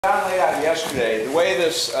John laid out yesterday, the way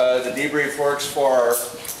this the debrief works for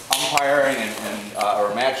umpiring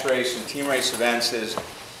or match race and team race events is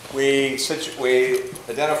we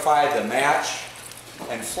identify the match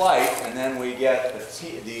and flight, and then we get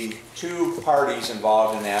the two parties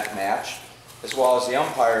involved in that match, as well as the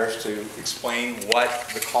umpires, to explain what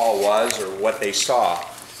the call was or what they saw.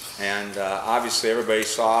 And obviously everybody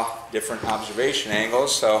saw different observation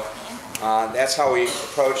angles, so that's how we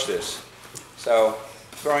approach this. So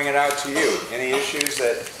throwing it out to you, any issues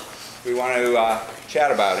that we want to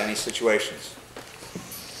chat about, any situations?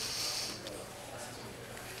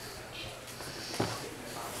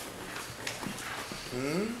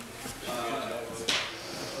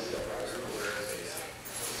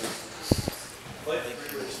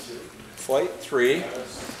 Flight 3,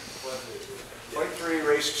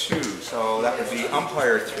 race 2, so that would be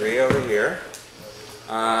umpire 3 over here.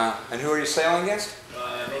 And who are you sailing against?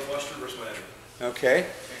 Northwestern versus Miami. Okay,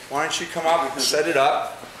 why don't you come up and set it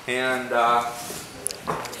up, and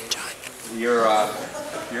your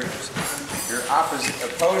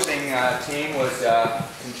opposing team would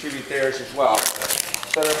contribute theirs as well.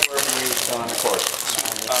 Set up wherever you on the course.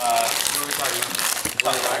 What are we talking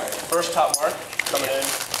about? First top mark coming in. I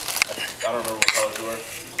don't remember what colors we were.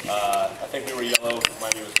 I think we were yellow.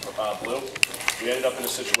 Miami was blue. We ended up in a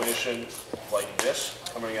situation like this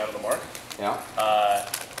coming out of the mark. Yeah.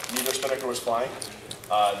 Neither spinnaker was flying.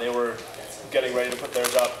 They were getting ready to put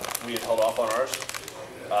theirs up. We had held off on ours.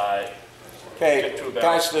 Okay,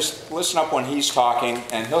 guys, just listen up when he's talking,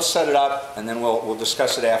 and he'll set it up, and then we'll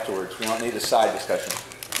discuss it afterwards. We don't need a side discussion.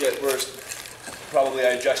 Yeah,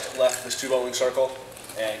 I just left this two-bowling circle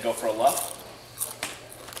and go for a left,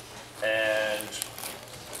 and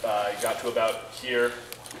got to about here,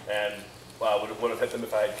 and would have hit them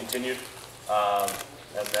if I had continued,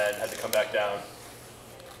 and then had to come back down.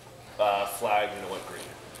 Flagged, and it went green.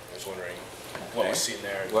 I was wondering what was seen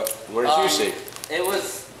there. What did you see? It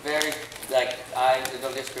was very, I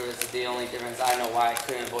don't disagree with this. The only difference, I know why I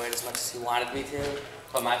couldn't avoid as much as he wanted me to,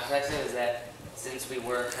 but my perspective is that since we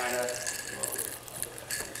were kind of,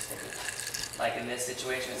 like in this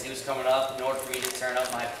situation, as he was coming up, in order for me to turn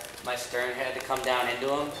up, my stern had to come down into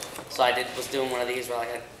him. So I was doing one of these where I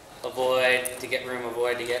had avoid to get room,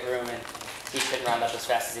 and he couldn't round up as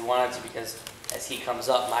fast as he wanted to, because as he comes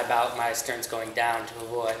up, my stern's going down to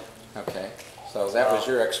avoid. Okay, so that was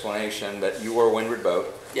your explanation, that you were windward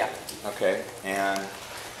boat. Yeah. Okay, and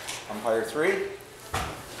umpire 3? It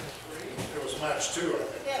was match 2, I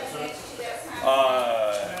think. It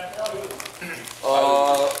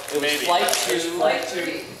was Maybe. flight 2. Flight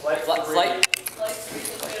 3. Flight. Flight 3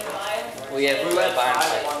 because we had a mile. We had We went bind 5,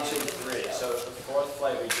 flight. 1, 2, 3. So it's the fourth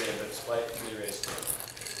flight we did, but it's flight 3 race 2.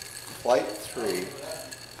 Flight 3.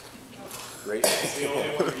 Race. It's the only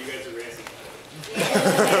one where you guys are racing.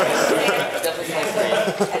 Definitely flight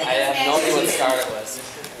 3. I have no idea what start it was.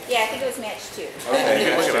 Yeah, I think it was match 2.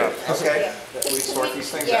 Okay, Look it up. okay. We sort these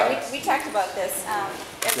things Yeah, out. we talked about this.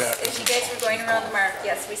 As you guys were going around the mark,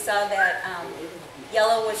 yes, we saw that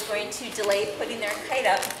yellow was going to delay putting their kite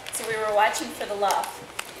up, so we were watching for the luff.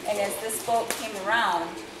 And as this boat came around,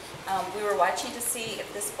 we were watching to see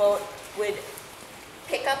if this boat would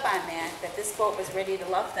pick up on that this boat was ready to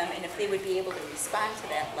luff them, and if they would be able to respond to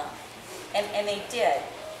that luff. And they did.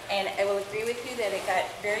 And I will agree with you that it got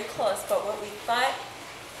very close, but what we thought,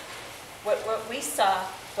 what we saw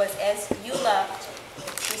was as you luffed,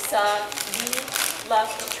 we saw you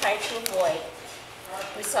luff and try to avoid.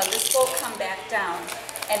 We saw this boat come back down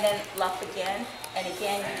and then luff again, and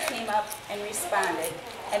again you came up and responded,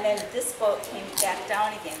 and then this boat came back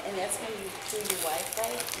down again, and that's when you threw your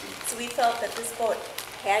Wi-Fi. So we felt that this boat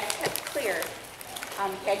had kept clear.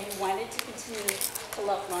 Had you wanted to continue to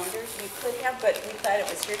luff longer, you could have, but we thought it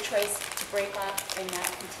was your choice to break off and not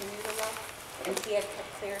continue to luff, and he had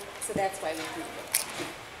kept clear, so that's why we moved it.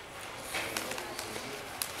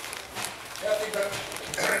 Yeah, I think the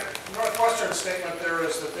Northwestern statement there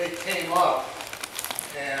is that they came up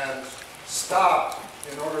and stopped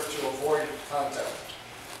in order to avoid contact.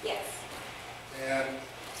 Yes. And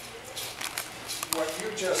what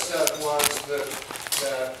you just said was that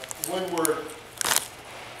windward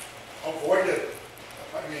avoided,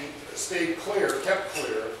 stayed clear, kept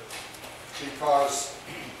clear, because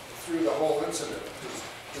through the whole incident.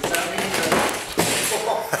 Does that mean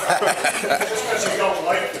that just because you don't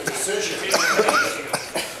like the decision?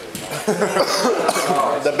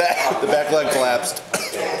 The back leg collapsed.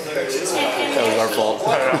 That was our fault.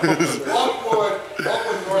 What would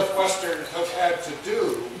Northwestern have had to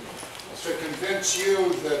do to convince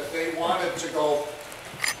you that they wanted to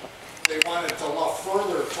luff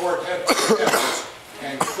further toward head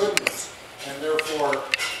and couldn't, and therefore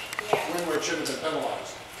shouldn't have been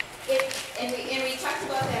penalized. And we talked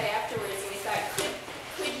about that afterwards, and we thought,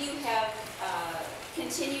 could you have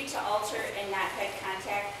continued to alter and not had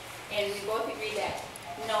contact? And we both agreed that,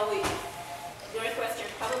 no,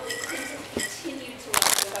 Northwestern probably couldn't have continued to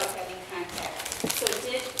look without having contact. So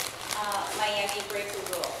did Miami break the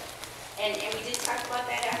rule? And we did talk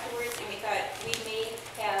about that afterwards, and we thought we may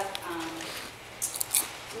have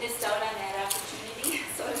missed out on that opportunity,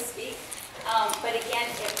 so to speak. But again,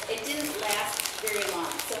 it didn't last very long.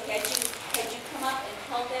 So had you come up and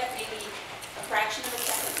held that maybe a fraction of a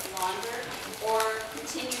second longer, or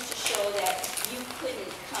continued to show that you couldn't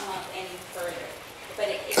come up any further. But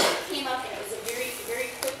it came up, and it was a very, very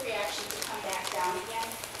quick reaction to come back down again.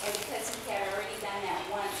 And because he had already done that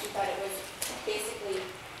once, we thought it was basically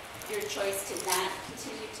your choice to not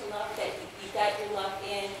continue to love, that you got your love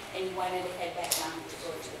in and you wanted to head back down to go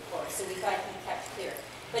to the floor. So we thought he kept clear.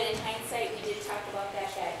 But in hindsight, we did talk about that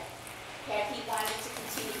had he wanted to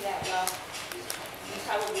continue that love, we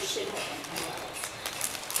probably should have been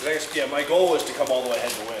penalized. I guess, yeah, my goal was to come all the way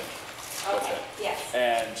ahead to win. Okay, yes.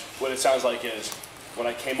 And what it sounds like is, when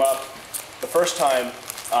I came up, the first time,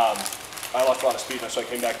 I lost a lot of speed, so I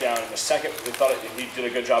came back down. And the second, they thought he did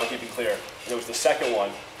a good job of keeping clear. And it was the second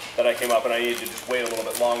one that I came up, and I needed to just wait a little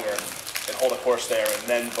bit longer and hold a course there, and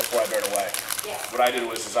then before I bared away. Yeah. What I did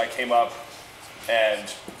was, I came up, and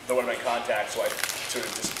there would have been contact, so I sort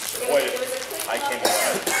of just avoided It was a quick I came love.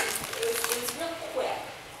 away. It was real quick.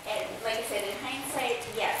 And like I said, in hindsight,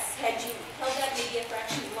 yes, had you held that maybe a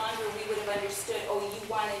fraction longer, we would have understood, oh, you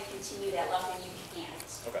want to continue that love and you can't.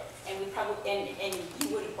 Okay. And we probably, and you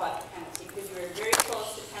would have bought the penalty because we were very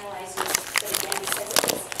close to penalizing you. But again, because it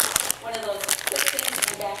was one of those quick things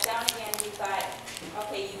and back down again, we thought,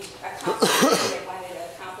 okay, you accomplished what you wanted to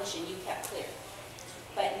accomplish and you kept clear.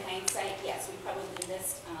 But in hindsight, yes, we probably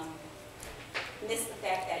missed the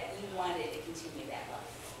fact that you wanted to continue that love.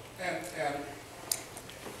 And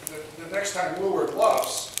the next time Leeward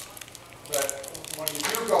bluffs, that when you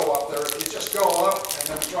do go up there, if you just go up and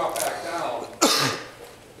then drop back down,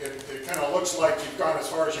 it kind of looks like you've gone as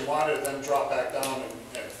far as you wanted, then drop back down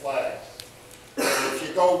and flag. And if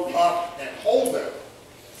you go up and hold it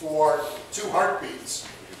for 2 heartbeats,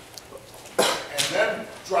 and then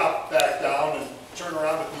drop back down and turn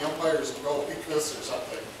around at the umpires and go like this or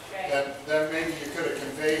something, Right. then maybe you could have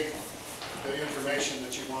conveyed the information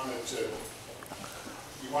that you wanted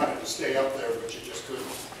to stay up there, but you just couldn't.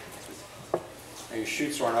 And your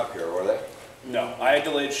shoots weren't up here, were they? No, I had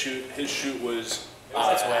delayed shoot. His shoot was,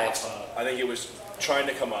 That's way. I think it was trying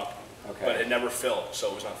to come up, Okay. but it never filled, so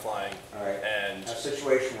it was not flying. All right. And A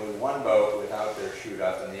situation with one boat without their chute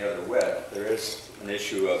up and the other with, there is an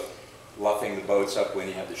issue of luffing the boats up when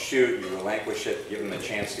you have the chute, you relinquish it, give them a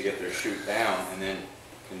chance to get their chute down, and then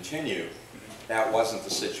continue. That wasn't the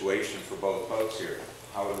situation for both boats here.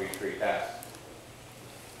 How would we treat that?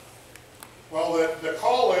 Well, the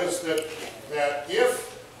call is that if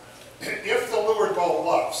the leeward boat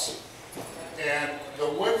luffs and the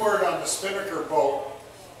windward on the spinnaker boat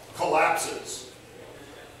collapses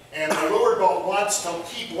and the leeward boat wants to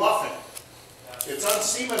keep luffing, it's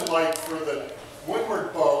unseamanlike for the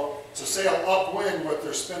windward boat to sail upwind with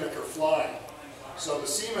their spinnaker flying. So the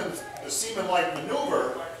seaman-like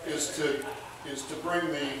maneuver is to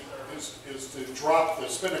drop the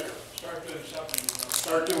spinnaker.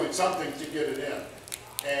 Start doing something to get it in.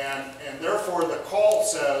 And therefore the call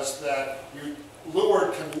says that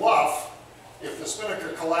leeward can luff. If the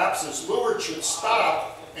spinnaker collapses, leeward should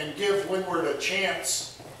stop and give windward a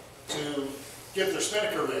chance to get their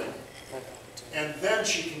spinnaker in. And then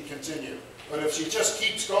she can continue. But if she just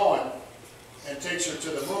keeps going and takes her to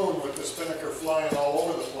the moon with the spinnaker flying all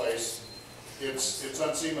over the place, it's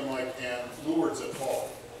unseamanlike and leeward's at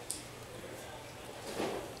fault.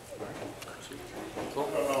 I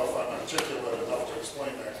don't know if I'm articulate enough to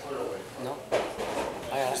explain that clearly. No.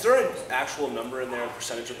 is there an actual number in there, a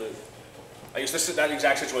percentage of the? I guess that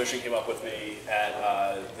exact situation came up with me at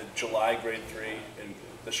the July grade 3 in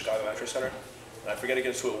the Chicago Metro Center. And I forget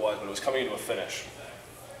against who it was, but it was coming into a finish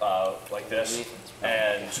like this.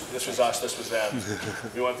 And this was us, this was them.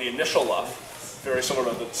 We went the initial luff, very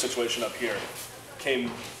similar to the situation up here.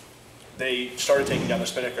 They started taking down the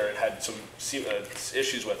spinnaker and had some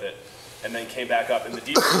issues with it, and then came back up. In the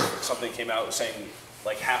deep, something came out saying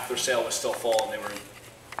like half their sail was still full, and they were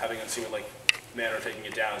having unseamanlike manner taking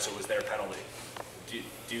it down, so it was their penalty.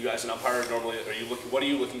 Do you guys, an umpire, normally, what are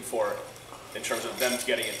you looking for in terms of them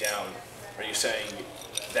getting it down? Are you saying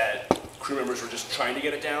that crew members were just trying to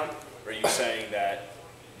get it down? Or are you saying that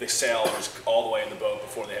the sail was all the way in the boat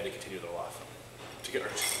before they had to continue their luff to get her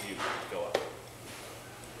to continue to go up?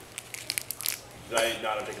 Did I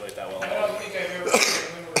not articulate that well? I don't think I've ever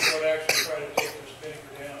seen a windward boat actually try to take their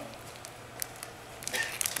spinnaker down.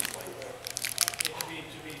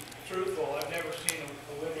 To be truthful, I've never seen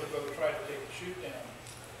a windward boat try to take the chute down.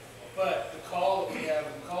 But the call that we have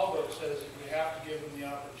in the call book says that we have to give them the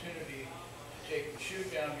opportunity to take the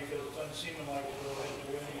chute down because it's unseamanlike to go ahead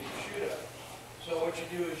and wind the chute up. So what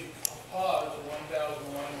you do is you pause at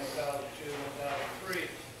 1001, 1002,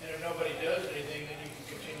 1003, and if nobody does anything, then you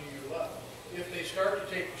can continue your luff. If they start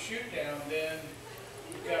to take the chute down, then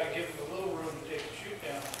you've got to give them a little room to take the chute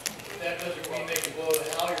down. But that doesn't mean they can blow the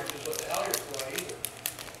halyard, just let the halyard fly either.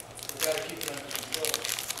 We've got to keep it under control.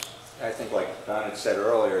 I think like Don had said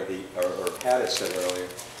earlier, or Pat had said earlier,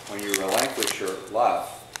 when you relinquish your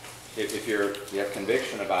luff, if you have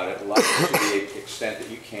conviction about it, luff to the extent that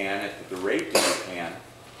you can, at the rate that you can,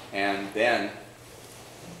 and then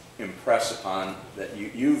impress upon that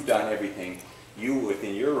you've done everything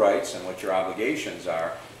within your rights and what your obligations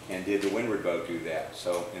are, and did the windward boat do that?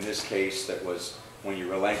 So in this case, that was when you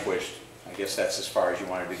relinquished, I guess that's as far as you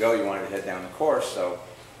wanted to go. You wanted to head down the course, so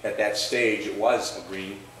at that stage it was a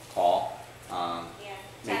green call.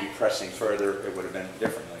 Maybe pressing further, it would have been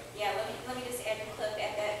differently. Yeah, let me just add a clip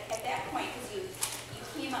at that point, because you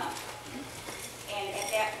came up, and at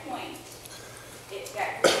that point, it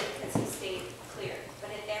got green because you stayed clear. But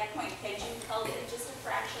at that point, had you held it just a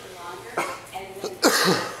fraction longer, and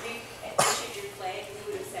when you issued your flag,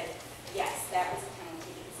 we would have said, yes, that was a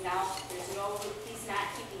penalty. Because now there's no, he's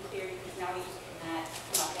not keeping clear, because now he cannot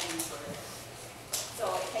come up any further. So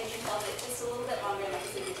had you held it just a little bit longer, like I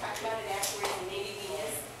said, we talked about it afterwards, and maybe we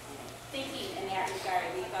missed thinking in that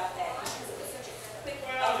regard. We thought that because it was such a quick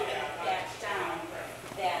up and back down,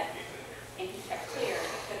 that, and he kept clear,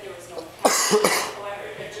 that there was no penalty.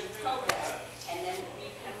 However, if you held that and then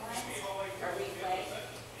re-penalized or re-flagged,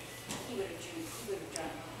 he would have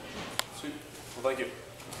done. Sweet. Well, thank you.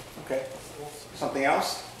 Okay. Something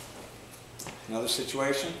else? Another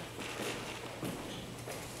situation?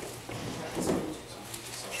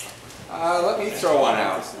 Let me throw one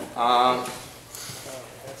out.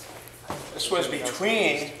 This was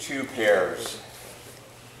between two pairs.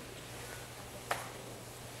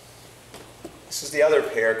 This is the other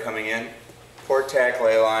pair coming in, port tack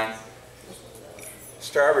ley line.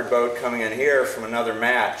 Starboard boat coming in here from another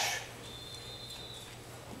match.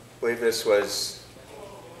 I believe this was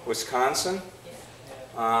Wisconsin.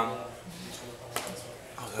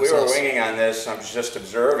 We were winging on this. I'm just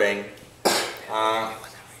observing.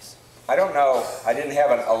 I don't know. I didn't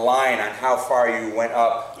have a line on how far you went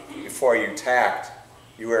up before you tacked.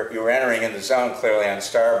 You were entering in the zone clearly on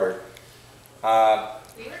starboard. We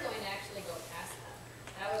were going to actually go past them.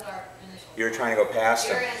 That was our initial. You were trying to go past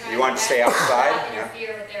them. You wanted to stay outside. Not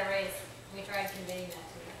interfere with their race. We tried conveying that to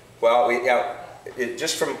them. Well,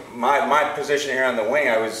 just from my position here on the wing,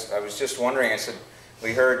 I was just wondering. I said,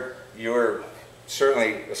 we heard you were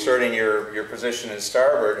certainly asserting your position in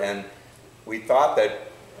starboard, and we thought that,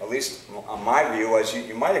 at least my view was,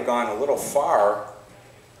 you might have gone a little far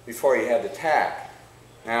before you had to tack.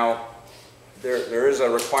 Now, there is a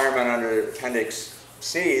requirement under Appendix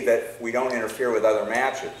C that we don't interfere with other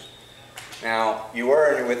matches. Now, you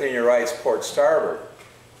were within your rights port starboard,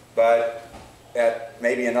 but at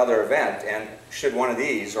maybe another event, and should one of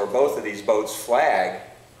these or both of these boats flag,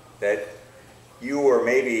 that you were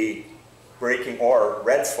maybe breaking, or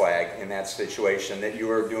red flag in that situation, that you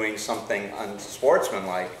were doing something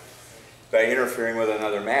unsportsmanlike by interfering with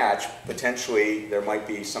another match. Potentially there might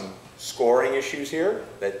be some scoring issues here,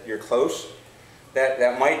 that you're close.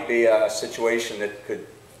 That might be a situation that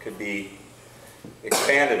could be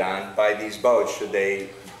expanded on by these boats should they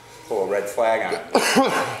pull a red flag on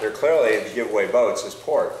it. They're clearly the giveaway boats as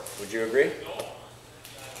port. Would you agree?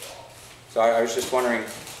 So I was just wondering,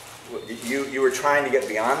 you were trying to get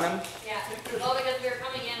beyond them? Yeah, well, because we were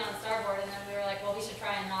coming in on starboard, and then we were like, well, we should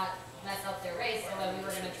try and not mess up their race, so then we were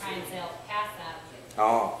going to try and sail past them.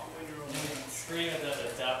 Oh. Scream at them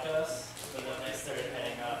to duck us, but then they started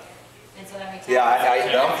heading up. And so then we Yeah,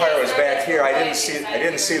 the umpire was back here. I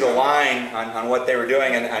didn't see the line on what they were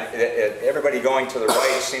doing, and everybody going to the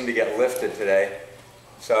right seemed to get lifted today.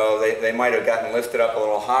 So they might have gotten lifted up a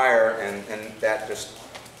little higher, and that just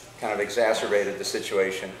kind of exacerbated the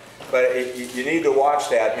situation. But you need to watch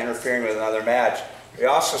that, interfering with another match. We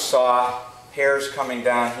also saw pairs coming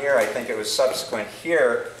down here. I think it was subsequent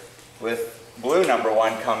here, with blue number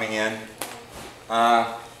 1 coming in.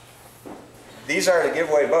 These are the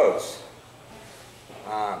giveaway boats.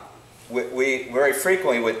 We very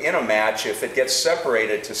frequently within a match, if it gets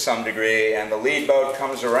separated to some degree and the lead boat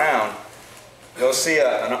comes around, you'll see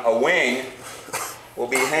a wing will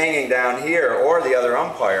be hanging down here, or the other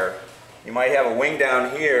umpire, you might have a wing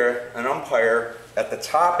down here, an umpire at the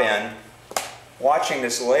top end watching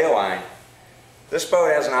this ley line. This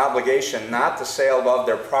boat has an obligation not to sail above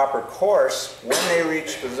their proper course when they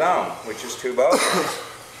reach the zone, which is 2 boats.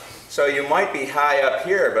 So you might be high up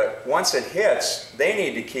here, but once it hits, they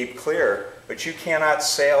need to keep clear. But you cannot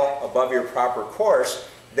sail above your proper course.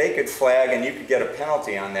 They could flag and you could get a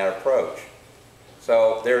penalty on that approach.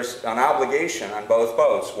 So there's an obligation on both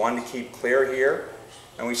boats, one to keep clear here.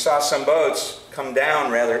 And we saw some boats come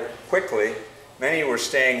down rather quickly. Many were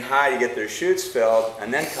staying high to get their chutes filled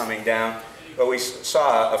and then coming down. But we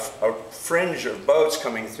saw a fringe of boats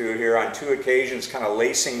coming through here on 2 occasions, kind of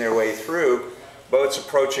lacing their way through, boats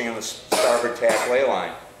approaching on the starboard tack ley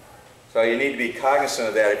line. So you need to be cognizant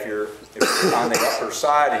of that. If you're on the upper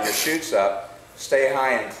side and your chute's up, stay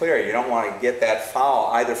high and clear. You don't want to get that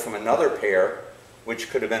foul either from another pair, which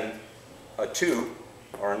could have been a 2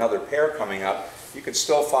 or another pair coming up. You could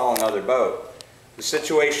still foul another boat. The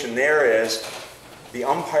situation there is the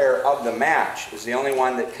umpire of the match is the only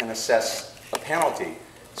one that can assess a penalty.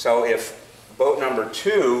 So if boat number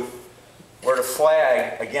 2 were to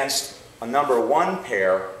flag against a number 1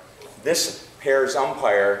 pair, this pair's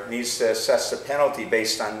umpire needs to assess the penalty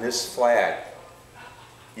based on this flag.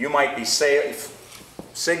 You might be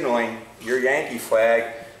signaling your Yankee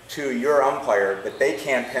flag to your umpire, but they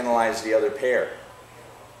can't penalize the other pair.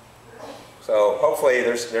 So hopefully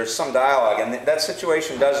there's some dialogue, and that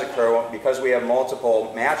situation does occur because we have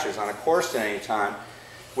multiple matches on a course at any time.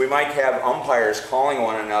 We might have umpires calling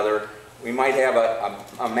one another. We might have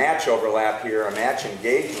a match overlap here, a match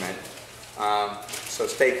engagement. So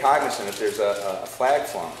stay cognizant if there's a flag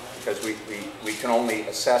flown, because we can only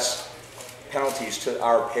assess penalties to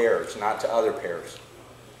our pairs, not to other pairs.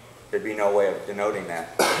 There'd be no way of denoting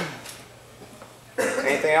that.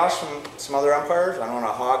 Anything else from some other umpires? I don't want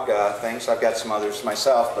to hog things, so I've got some others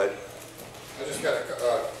myself, but... I just got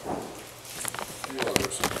a few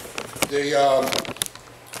others. The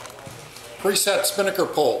preset spinnaker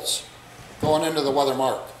poles going into the weather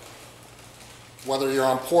mark, whether you're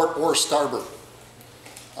on port or starboard.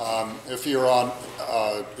 If you're on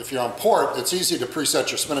port, it's easy to preset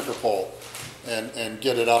your spinnaker pole and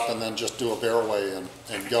get it up and then just do a barrelway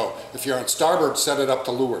and go. If you're on starboard, set it up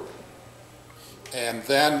to leeward. And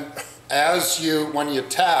then when you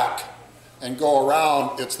tack and go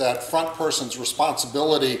around, it's that front person's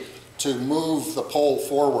responsibility to move the pole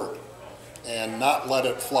forward and not let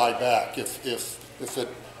it fly back. If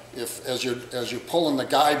as you're pulling the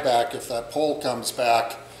guy back, if that pole comes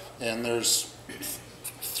back and there's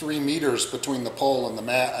 3 meters between the pole and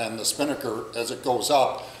the spinnaker, as it goes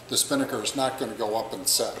up, the spinnaker is not going to go up and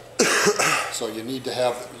set. So you need to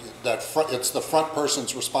have that it's the front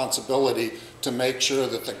person's responsibility to make sure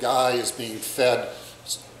that the guy is being fed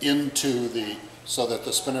so that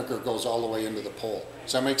the spinnaker goes all the way into the pole.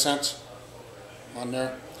 Does that make sense on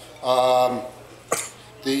there?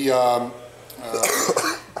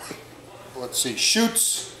 Let's see,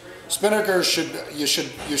 chutes, spinnakers you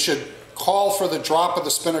should call for the drop of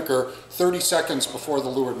the spinnaker 30 seconds before the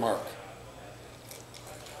leeward mark.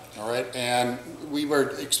 All right, and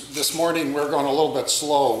this morning we were going a little bit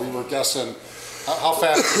slow. We were guessing, how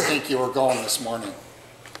fast do you think you were going this morning?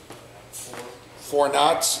 4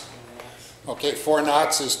 knots? Okay, 4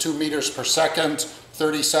 knots is 2 meters per second.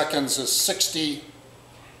 30 seconds is 60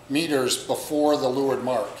 meters before the leeward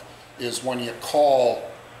mark is when you call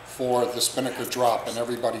for the spinnaker drop, and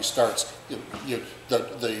everybody starts. The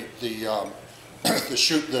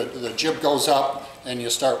jib goes up, and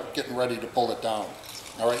you start getting ready to pull it down.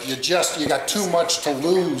 All right, you got too much to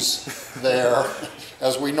lose there,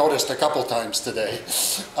 as we noticed a couple times today,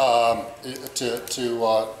 to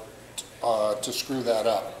screw that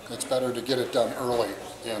up. It's better to get it done early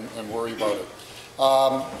and worry about it.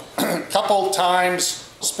 A couple times,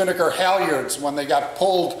 spinnaker halyards, when they got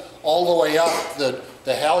pulled all the way up, the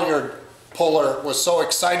halyard puller was so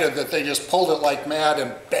excited that they just pulled it like mad,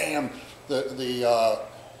 and bam, the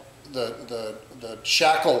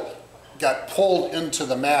shackle got pulled into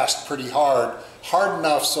the mast pretty hard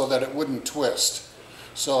enough so that it wouldn't twist.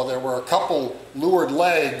 So there were a couple leeward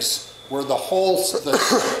legs where the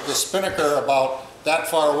spinnaker about that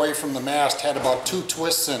far away from the mast had about 2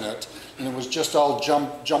 twists in it, and it was just all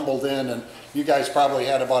jumbled in, and you guys probably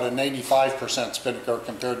had about a 95% spinnaker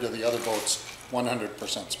compared to the other boat's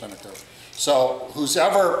 100% spinnaker. So who's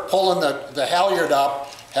ever pulling the halyard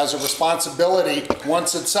up has a responsibility,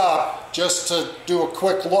 once it's up, just to do a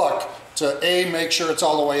quick look to A, make sure it's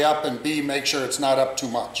all the way up, and B, make sure it's not up too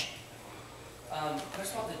much.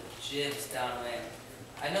 Question about the jibs downwind.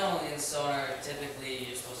 I know in sonar, typically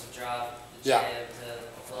you're supposed to drop the jib to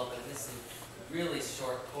float, but if this is a really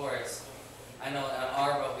short course, I know on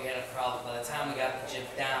our boat we had a problem. By the time we got the jib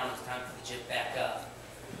down, it was time for the jib back up.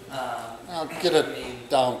 I'll get it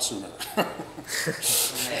down sooner. You would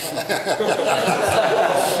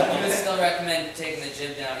still recommend taking the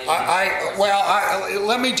jib down?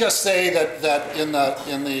 Let me just say that in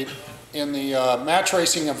the match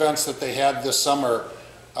racing events that they had this summer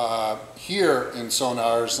here in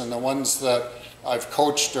Sonars, and the ones that I've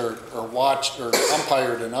coached or watched or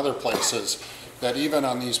umpired in other places, that even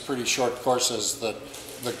on these pretty short courses, that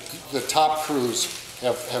the top crews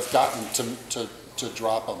have gotten to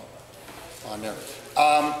drop them on there.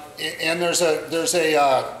 And there's a there's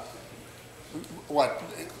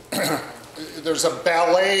a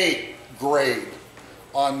ballet grade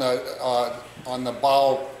on the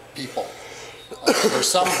bow people. There's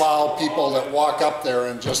some bow people that walk up there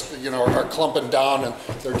and just, you know, are clumping down, and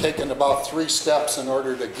they're taking about 3 steps in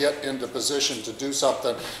order to get into position to do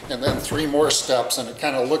something, and then 3 more steps, and it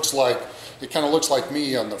kind of looks like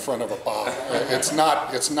me on the front of a bow. It's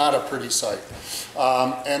not a pretty sight.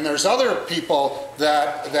 And there's other people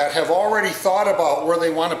that have already thought about where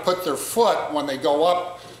they want to put their foot when they go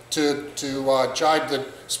up to jibe the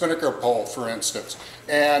spinnaker pole, for instance,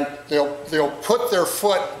 and they'll put their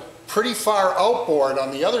foot pretty far outboard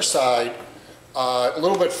on the other side, a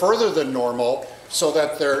little bit further than normal, so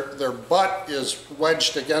that their butt is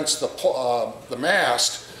wedged against the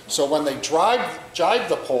mast. So when they jibe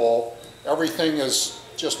the pole, everything is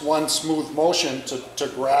just one smooth motion to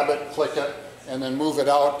grab it, click it, and then move it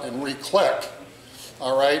out and re-click.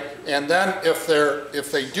 All right, and then if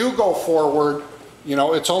they do go forward, you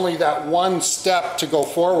know, it's only that one step to go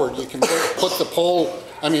forward. You can put the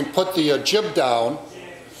jib down.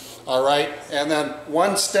 All right, and then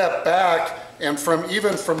one step back, and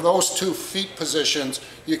even from those 2 feet positions,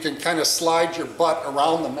 you can kind of slide your butt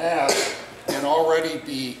around the mast and already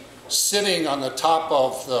be sitting on the top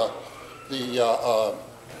of the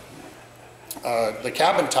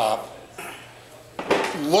cabin top,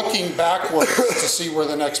 looking backwards to see where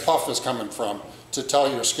the next puff is coming from, to tell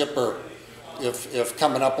your skipper if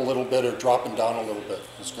coming up a little bit or dropping down a little bit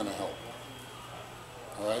is going to help.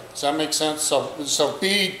 All right, does that make sense? So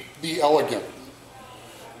be elegant.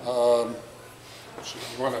 You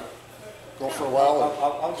want to go for a while?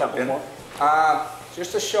 I'll jump in.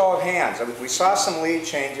 Just a show of hands. I mean, we saw some lead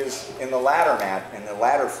changes in the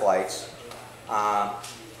ladder flights,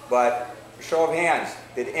 but show of hands,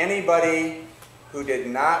 did anybody who did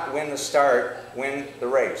not win the start win the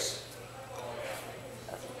race?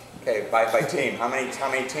 Okay, by team. How many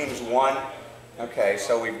teams won? Okay,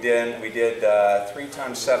 so we did 3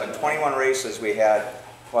 times 7, 21 races. We had,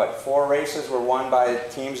 what, 4 races were won by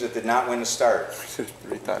teams that did not win the start?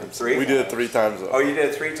 3 times. 3? We did it 3 times though. Oh, you did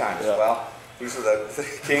it 3 times. Yeah. Well, these are the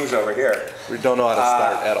kings over here. We don't know how to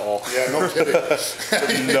start at all. Yeah, no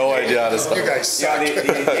kidding. No idea how to start. You guys suck. Yeah,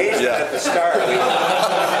 the engagement at the start.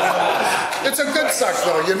 It's a good suck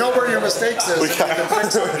though. You know where your mistakes is. You can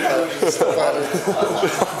fix it.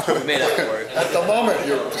 We made up for it. At the moment,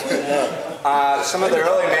 you're. Some of the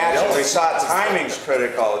early matches, we saw timing's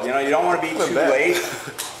critical. You know, you don't want to be too late.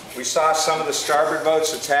 We saw some of the starboard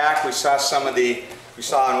boats attack. We saw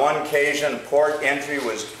on one occasion, port entry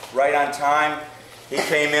was right on time. He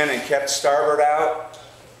came in and kept starboard out.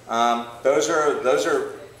 Those are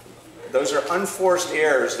unforced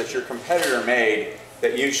errors that your competitor made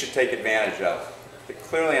that you should take advantage of. They're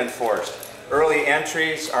clearly unforced. Early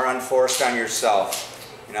entries are unforced on yourself.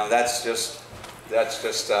 You know, that's just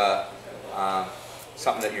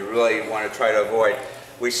something that you really want to try to avoid.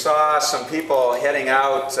 We saw some people heading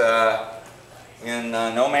out in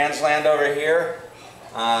no man's land over here.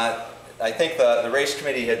 I think the race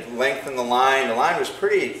committee had lengthened the line. The line was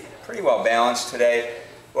pretty well balanced today.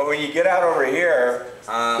 But when you get out over here,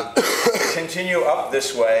 continue up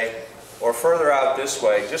this way or further out this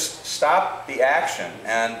way, just stop the action.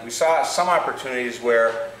 And we saw some opportunities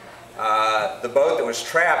where the boat that was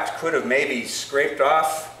trapped could have maybe scraped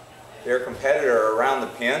off their competitor around the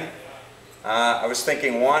pin. I was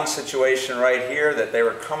thinking one situation right here that they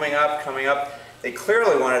were coming up. They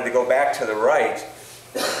clearly wanted to go back to the right,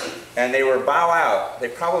 and they were bow out. They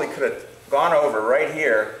probably could have gone over right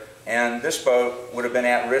here, and this boat would have been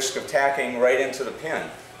at risk of tacking right into the pin.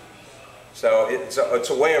 So it's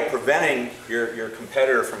a way of preventing your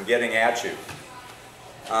competitor from getting at you.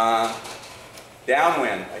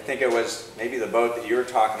 Downwind, I think it was maybe the boat that you were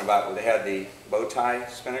talking about where they had the bow tie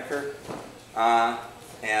spinnaker,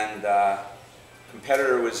 and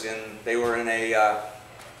competitor was they were in a, I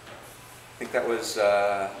think that was,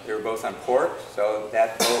 they were both on port, so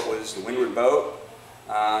that boat was the windward boat.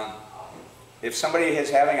 If somebody is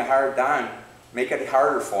having a hard time, make it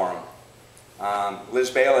harder for them. Liz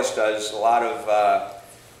Bayless does a lot of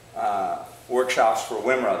workshops for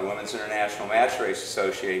WIMRA, the Women's International Match Race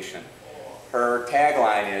Association. Her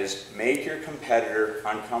tagline is, make your competitor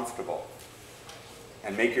uncomfortable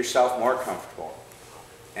and make yourself more comfortable.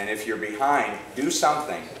 And if you're behind, do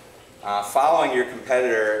something. Following your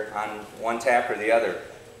competitor on one tack or the other,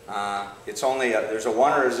 it's only there's a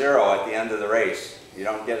 1 or a 0 at the end of the race. You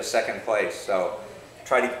don't get a second place. So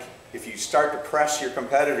try to, if you start to press your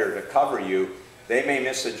competitor to cover you, they may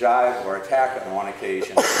miss a jibe or a tack on one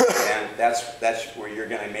occasion, and that's where you're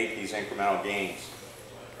going to make these incremental gains.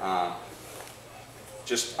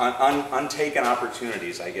 Just untaken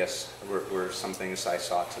opportunities, I guess, were some things I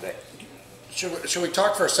saw today. Should we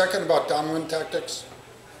talk for a second about downwind tactics?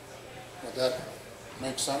 Would that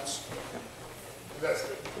make sense?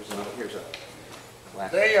 Here's a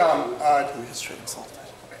black. They,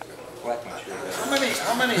 Black one, sure.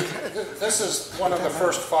 how many, this is one of the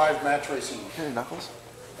first 5 match racing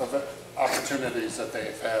opportunities that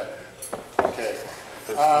they've had. Okay.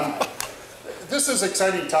 This is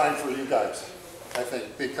exciting time for you guys, I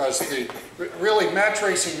think, because really match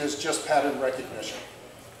racing is just pattern recognition.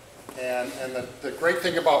 And the great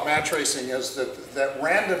thing about match racing is that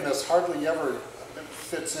randomness hardly ever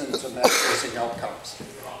fits into match racing outcomes.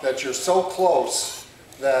 That you're so close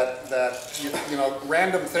that you know,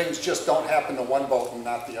 random things just don't happen to one boat and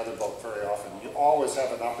not the other boat very often. You always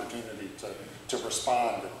have an opportunity to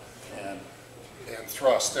respond and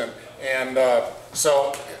thrust.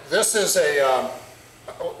 So this is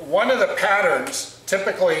one of the patterns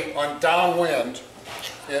typically on downwind.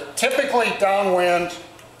 Typically downwind,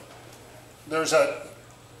 the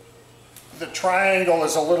triangle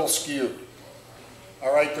is a little skewed.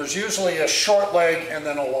 All right, there's usually a short leg and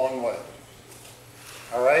then a long leg.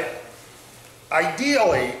 All right?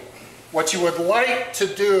 Ideally, what you would like to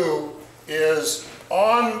do is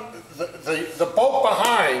on the boat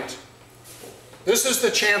behind, this is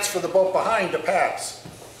the chance for the boat behind to pass.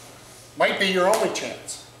 Might be your only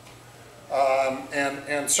chance.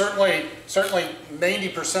 And certainly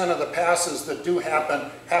 90% of the passes that do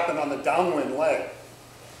happen on the downwind leg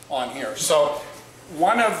on here. So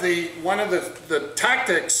one of the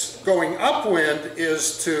tactics going upwind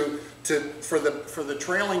is for the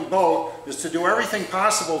trailing boat is to do everything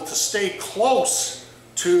possible to stay close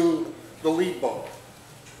to the lead boat.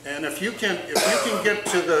 And if you can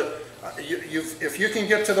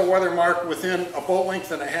get to the weather mark within a boat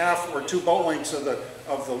length and a half or 2 boat lengths of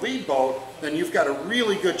the lead boat, then you've got a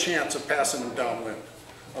really good chance of passing them downwind.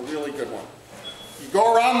 A really good one. You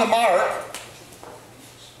go around the mark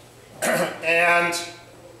and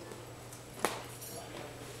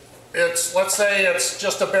let's say it's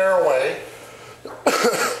just a bear away.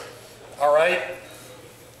 All right.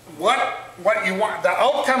 What you want, the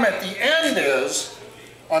outcome at the end is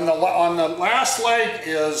on the last leg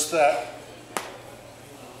is that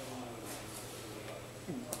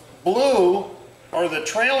blue, or the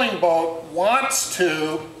trailing boat, wants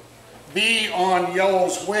to be on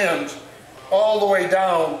yellow's wind all the way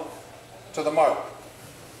down to the mark.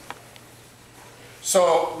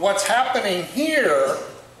 So what's happening here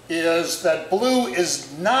is that blue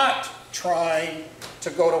is not trying to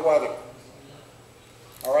go to weather.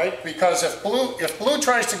 All right? Because if blue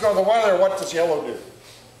tries to go to weather, what does yellow do?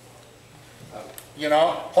 You know,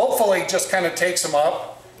 hopefully just kind of takes them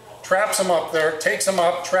up, traps them up there, takes them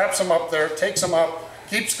up, traps them up there, takes them up,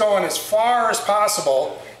 keeps going as far as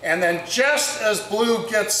possible, and then just as blue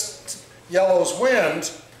gets yellow's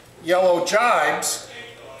wind, yellow jibes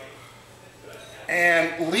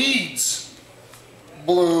and leads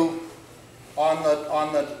blue on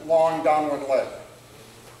the long downwind leg.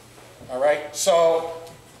 All right, so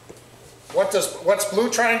what's blue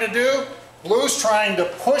trying to do? Blue's trying to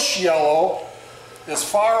push yellow as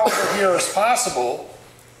far over here as possible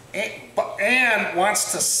and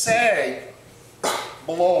wants to sag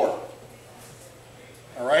below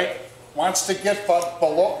her. All right, wants to get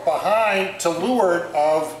behind to leeward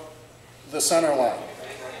of the center line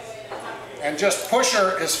and just push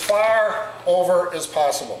her as far over as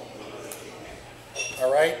possible.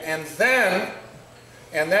 All right, and then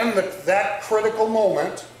that critical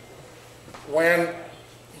moment when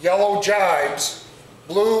yellow jibes,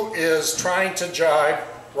 blue is trying to jibe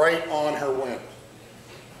right on her wind.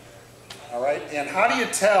 All right, and how do you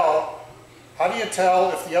tell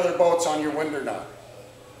if the other boat's on your wind or not?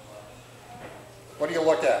 What do you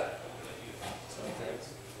look at?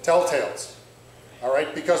 Telltales. All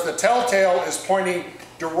right, because the telltale is pointing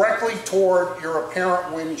directly toward your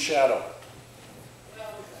apparent wind shadow.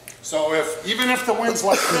 So even if the wind's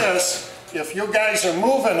like this, if you guys are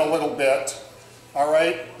moving a little bit, all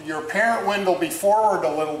right, your apparent wind will be forward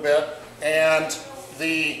a little bit, And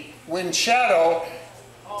the wind shadow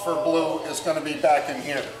for blue is going to be back in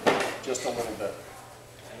here, just a little bit.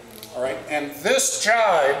 All right, and this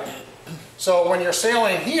jibe, so when you're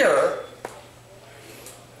sailing here,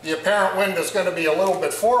 the apparent wind is going to be a little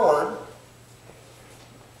bit forward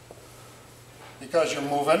because you're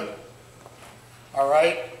moving. All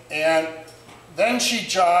right, and then she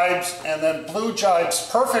jibes, and then blue jibes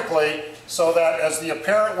perfectly so that as the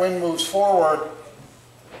apparent wind moves forward,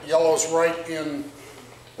 yellow's right in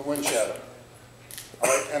the wind shadow. All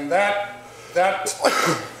right, and that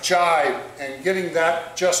jibe and getting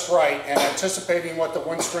that just right and anticipating what the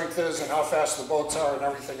wind strength is and how fast the boats are and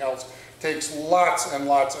everything else takes lots and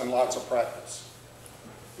lots and lots of practice.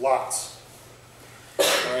 Lots.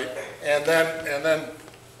 All right, and then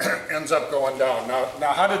ends up going down.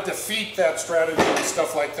 Now how to defeat that strategy and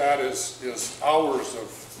stuff like that is hours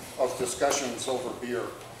of discussions over beer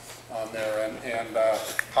on there, and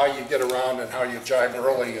how you get around and how you jibe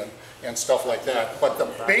early and stuff like that. But the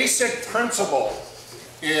basic principle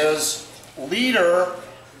is leader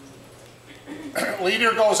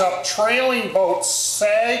goes up, trailing boat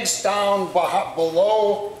sags down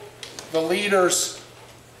below the leader's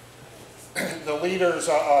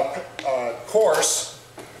course,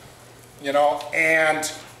 you know, and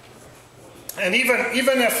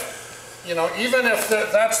even if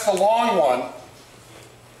that's the long one,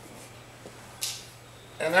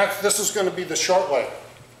 and this is going to be the short leg.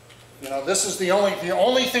 You know, this is the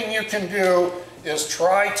only thing you can do is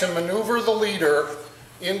try to maneuver the leader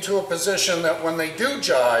into a position that when they do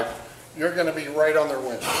jibe, you're going to be right on their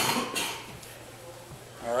wind.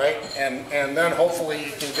 All right, and then hopefully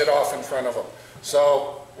you can get off in front of them.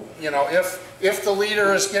 So, you know, if the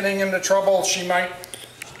leader is getting into trouble, she might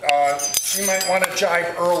want to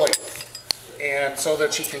jibe early, and so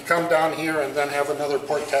that she can come down here and then have another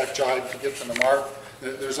port tack jibe to get to the mark.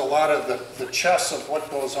 There's a lot of the chess of what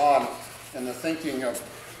goes on and the thinking of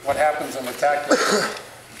what happens in the tactics.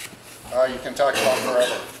 You can talk about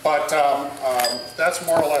forever. But that's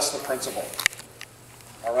more or less the principle.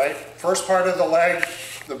 All right? First part of the leg,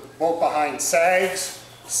 the boat behind sags,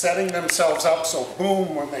 setting themselves up so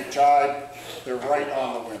boom, when they jibe, they're right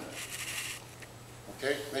on the wind.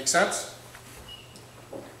 Okay? Make sense?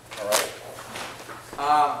 All right.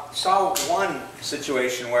 Saw one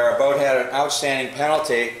situation where a boat had an outstanding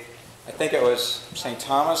penalty. I think it was St.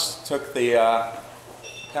 Thomas took the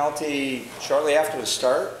penalty shortly after the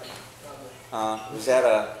start. Was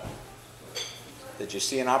that did you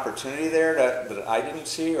see an opportunity there that I didn't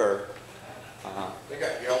see, or? They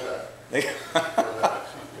got yelled at.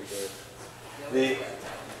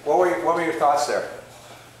 What were your thoughts there?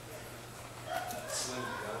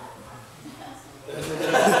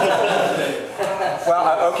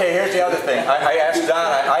 Well, okay, here's the other thing. I asked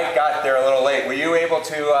Don, I got there a little late. Were you able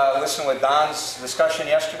to listen with Don's discussion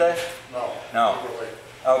yesterday? No. No.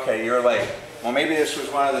 Okay, you were late. Well, maybe this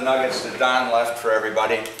was one of the nuggets that Don left for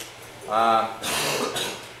everybody.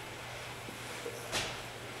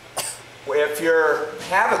 If you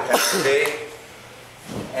have a penalty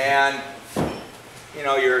and you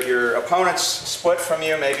know your opponent's split from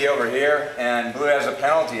you, maybe over here, and blue has a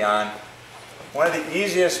penalty on, one of the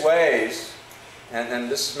easiest ways, and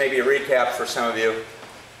this is maybe a recap for some of you,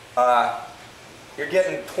 you're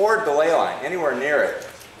getting toward the ley line, anywhere near it.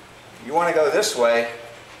 You want to go this way.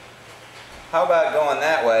 How about going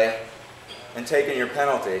that way and taking your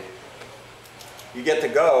penalty? You get to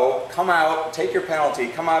go, come out, take your penalty,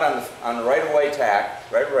 come out on the right-of-way tack,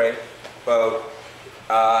 right-of-way boat.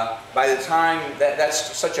 By the time,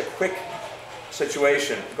 that's such a quick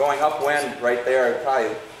situation. Going upwind right there would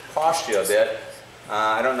probably cost you a bit.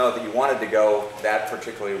 I don't know that you wanted to go that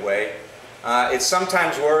particular way. It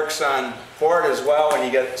sometimes works on port as well when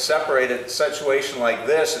you get separated. In a situation like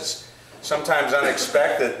this, it's sometimes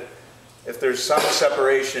unexpected. If there's some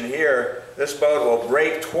separation here, this boat will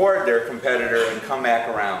break toward their competitor and come back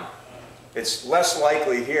around. It's less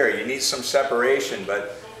likely here. You need some separation,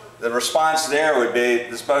 but the response there would be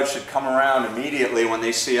this boat should come around immediately when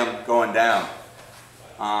they see them going down.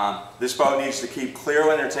 This boat needs to keep clear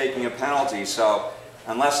when they're taking a penalty, so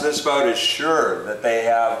unless this boat is sure that they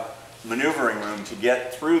have maneuvering room to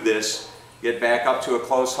get through this, get back up to a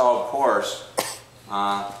close-hauled course,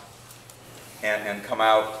 and come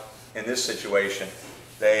out in this situation,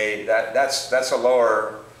 that's a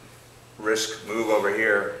lower risk move over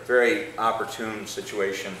here. Very opportune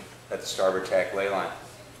situation at the starboard tack ley line.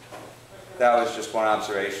 That was just one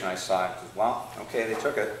observation I saw. Well, okay, they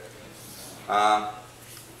took it.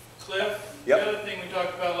 Cliff, Yep. the other thing we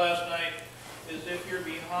talked about last night is if you're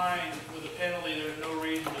behind with a penalty, there's no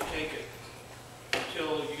reason to take it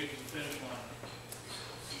until you get to the finish line.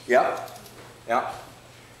 Yep. Yeah.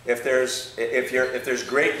 If there's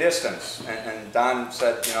great distance, and Don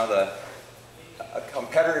said, you know, a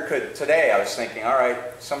competitor could, today I was thinking, all right,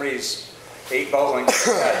 somebody's 8 boat lengths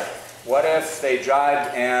ahead. What if they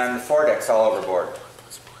jibed and the foredeck fell overboard?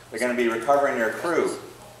 They're going to be recovering their crew.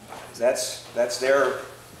 That's their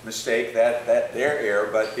mistake, their error,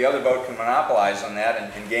 but the other boat can monopolize on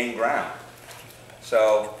that and gain ground.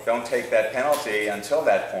 So don't take that penalty until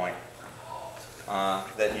that point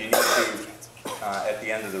that you need to at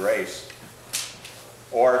the end of the race.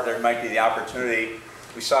 Or there might be the opportunity,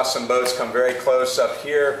 we saw some boats come very close up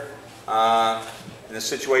here in a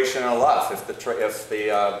situation in a luff. If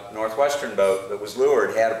the Northwestern boat that was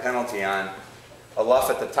lured had a penalty on a luff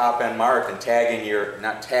at the top end mark and tagging your,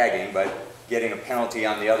 not tagging, but getting a penalty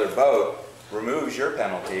on the other boat removes your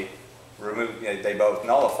penalty. They both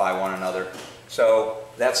nullify one another. So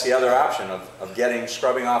that's the other option of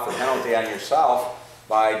scrubbing off a penalty on yourself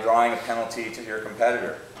by drawing a penalty to your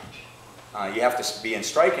competitor. You have to be in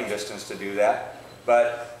striking distance to do that.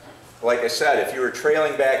 But like I said, if you were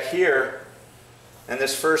trailing back here and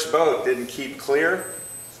this first boat didn't keep clear,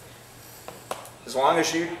 as long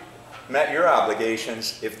as you met your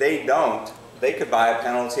obligations, if they don't, they could buy a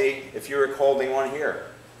penalty if you were holding one here.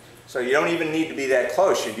 So you don't even need to be that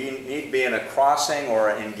close. You need to be in a crossing or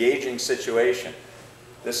an engaging situation.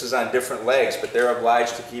 This is on different legs, but they're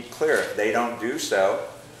obliged to keep clear. If they don't do so,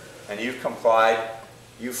 and you've complied,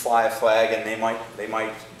 you fly a flag, and they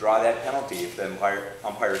might draw that penalty if the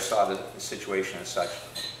umpire saw the situation as such.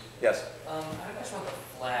 Yes? I have a question about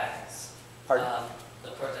the flags. Pardon?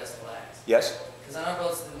 The protest flags. Yes? Because on our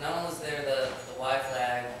boats, not only is there the Y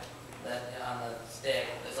flag that on the stake,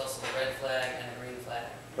 there's also the red flag and the green flag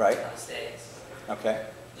Right. on the stakes. Okay.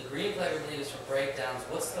 The green flag we use for breakdowns.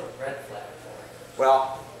 What's the red flag for?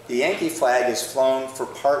 Well, the Yankee flag is flown for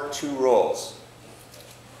Part 2 rolls.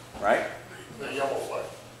 Right? The yellow flag.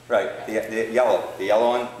 Right, the yellow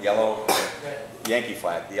Yankee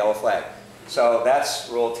flag, the yellow flag. So that's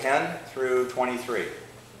rule 10 through 23.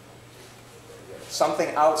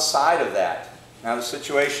 Something outside of that. Now the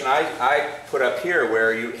situation I put up here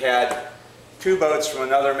where you had 2 boats from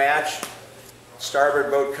another match,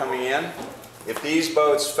 starboard boat coming in. If these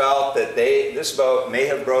boats felt that this boat may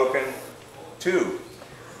have broken 2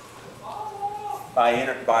 by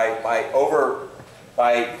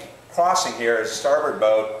crossing here as a starboard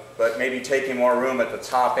boat, but maybe taking more room at the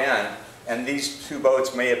top end, and these 2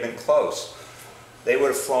 boats may have been close, they would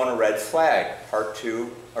have flown a red flag. Part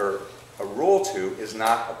 2, or a Rule 2, is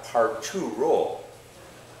not a Part 2 rule.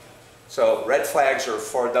 So red flags are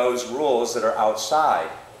for those rules that are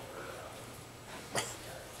outside.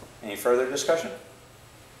 Any further discussion?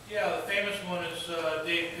 Yeah, the famous one is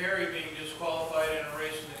Dave Perry being disqualified in a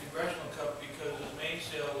race in the Congressional Cup because his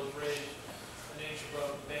mainsail was raised an inch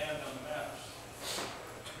above the band on the mast.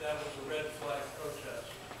 That was a red flag protest.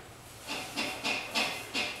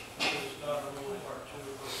 It's not a rule Part 2 of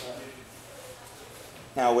the division.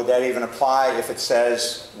 Now, would that even apply if it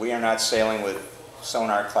says we are not sailing with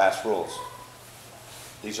sonar class rules?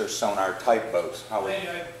 These are sonar type boats. How would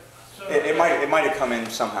it might have come in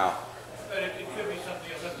somehow. But it could be something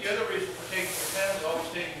else. That's the other reason for taking your penalty, always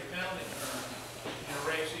taking your penalty turn in a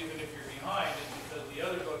race, even if you're behind, is because the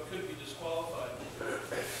other boat could be disqualified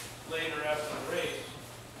later after the race.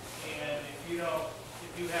 And if you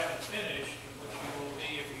haven't finished, which you will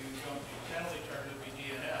be if you don't do penalty turn, it'll be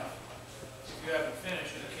DNF. If you haven't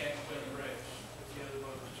finished, you can't win the race if the other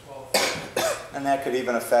boat is disqualified. And that could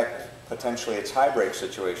even affect potentially a tie-break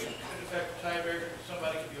situation. It could affect the tiebreaker.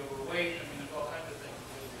 Somebody could be overweight. I mean, there's all kinds of things.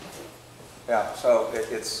 Yeah. So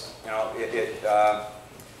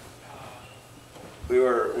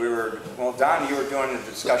well, Don, you were doing a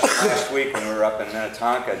discussion last week when we were up in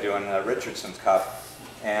Minnetonka doing the Richardson Cup,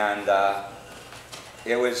 and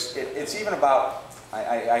it's even about,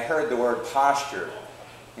 I heard the word posture.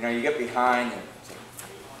 You know, you get behind and,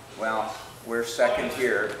 well, we're second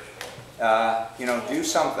here. You know, do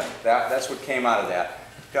something. That's what came out of that.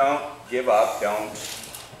 Don't give up. Don't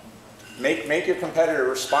make your competitor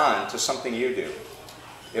respond to something you do.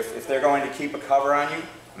 If they're going to keep a cover on you,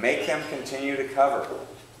 make them continue to cover.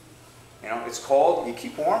 You know, it's cold. You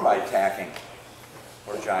keep warm by tacking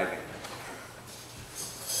or jiving.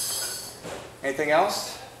 Anything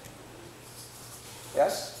else?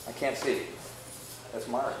 Yes? I can't see. That's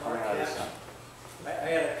Mark coming out of the sun. I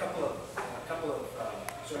had a couple of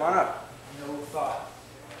Come on up. no thought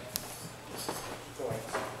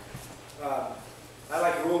points. I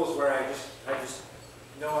like rules where I just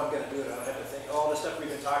know I'm going to do it. I don't have to think. All the stuff we've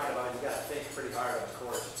been talking about, you've got to think pretty hard on the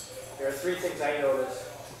course. There are 3 things I noticed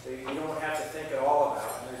that you don't have to think at all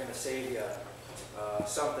about, and they're going to save you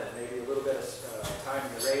something, maybe a little bit of time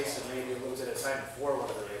in the race and maybe a little bit of time before one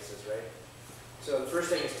of the races, right? So the first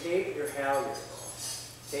thing is tape your halyards.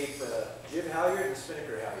 Tape the jib halyard and the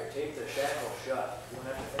spinnaker halyard. Tape the shackle shut. You don't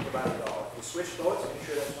have to think about it at all. If you switch boats, make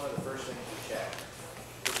sure that's one of the first things you check.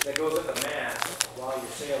 If that goes up the mast while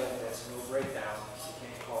you're sailing, that's no breakdown. You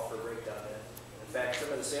can't call for a breakdown then. In fact, some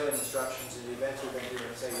of the sailing instructions in the events we've been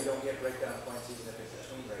doing say you don't get breakdown points even if it's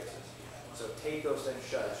between races. So tape those things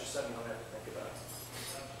shut. It's just something you don't have to think about.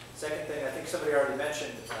 Second thing, I think somebody already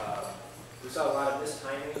mentioned, we saw a lot of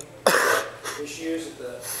mistiming issues at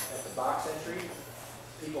the box entry.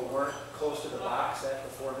 People weren't close to the box at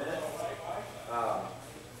the 4 minute.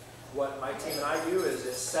 What my team and I do is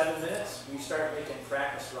at 7 minutes, we start making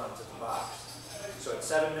practice runs at the box. So at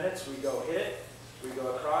 7 minutes, we go hit it, we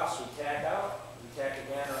go across, we tack out, we tack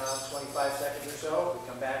again around 25 seconds or so, we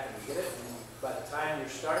come back and we hit it, and by the time you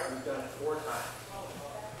start, we've done it 4 times.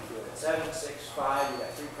 You do it at 7, 6, 5, you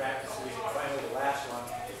got 3 practices, and finally the last one,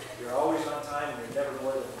 you're always on time and you're never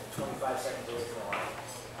more than 25 seconds away from the line.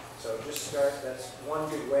 So just start, that's one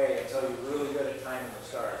good way until you're really good at timing the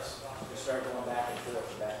starts. Just start going back and forth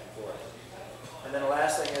and back and forth. And then the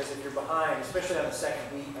last thing is if you're behind, especially on the second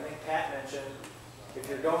beat, I think Pat mentioned, if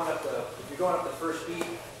you're going up the first beat,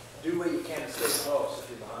 do what you can to stay close if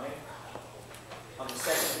you're behind. On the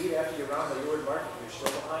second beat after you round the leeward mark, if you're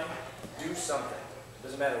still behind, do something.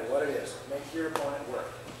 Doesn't matter what it is. Make your opponent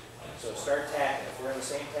work. So start tacking. If they're in the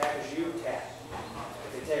same tack as you, tack.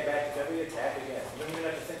 If they tag back to you, tack again. You don't even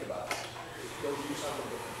have to think about it. Go do something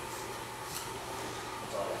different.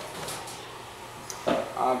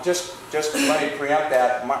 That's all. Just let me preempt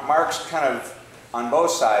that. Mark's kind of on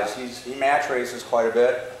both sides. He match races quite a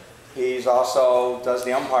bit. He's also does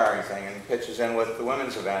the umpiring thing and pitches in with the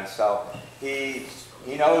women's events. So he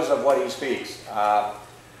knows of what he speaks.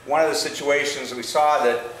 One of the situations we saw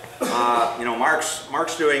that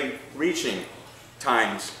Mark's doing reaching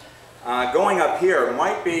times. Going up here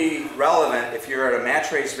might be relevant if you're at a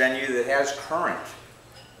match race venue that has current.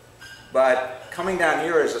 But coming down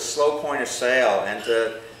here is a slow point of sail, and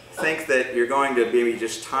to think that you're going to maybe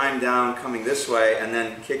just time down coming this way and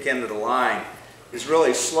then kick into the line is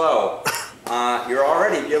really slow. You're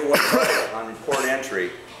already give way on port entry.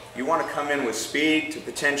 You want to come in with speed to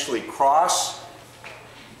potentially cross,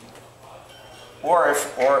 or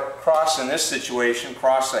cross in this situation,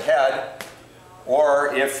 cross ahead,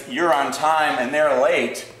 or if you're on time and they're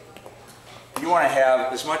late, you want to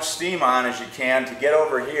have as much steam on as you can to get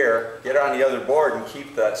over here, get on the other board, and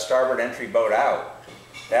keep that starboard entry boat out.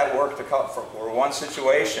 That worked for one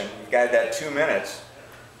situation. You've got that 2 minutes.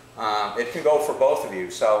 It can go for both of you.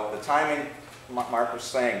 So the timing, Mark was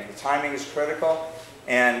saying, the timing is critical,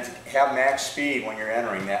 and have max speed when you're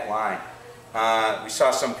entering that line. We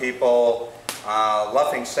saw some people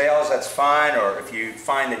luffing sails, that's fine, or if you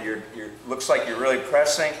find that looks like you're really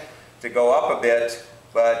pressing, to go up a bit.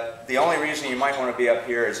 But the only reason you might want to be up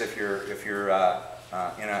here is if you're in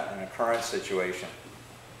a current situation,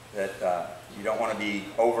 that you don't want to be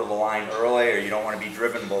over the line early, or you don't want to be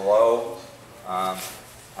driven below.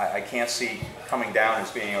 I can't see coming down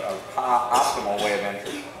as being an optimal way of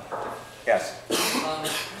entry. Yes?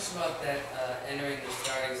 Just about that entering the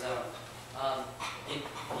starting zone. If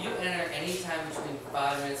you enter any time between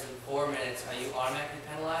 5 minutes and 4 minutes, are you automatically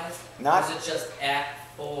penalized? Not. Or is it just at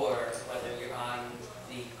 4, whether you're on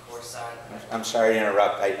the course side? I'm sorry to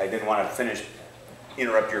interrupt. I didn't want to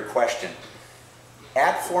interrupt your question.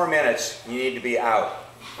 At 4 minutes, you need to be out.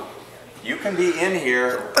 You can be in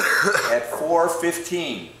here at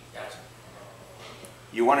 4:15. Gotcha.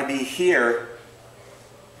 You want to be here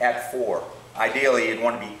at 4. Ideally, you'd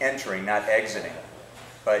want to be entering, not exiting.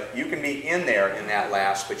 But you can be in there in that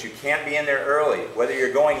last, but you can't be in there early. Whether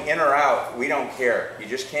you're going in or out, we don't care. You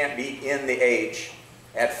just can't be in the H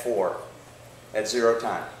at 4, at 0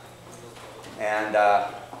 time. And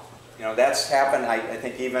that's happened. I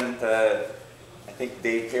think even I think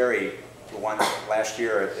Dave Perry, the one last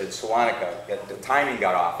year at Sewantica, the timing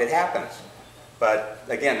got off. It happens. But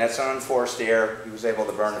again, that's an unforced error. He was able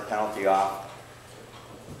to burn the penalty off.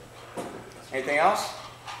 Anything else?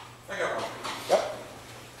 I got one. Yep.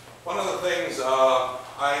 One of the things that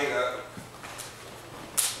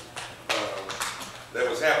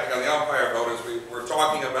was happening on the umpire vote is we were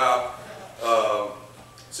talking about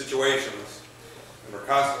situations, and we're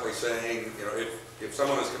constantly saying, if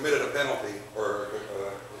someone has committed a penalty or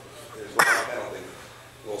is a penalty,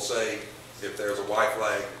 we'll say if there's a Y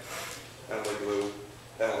flag, penalty blue,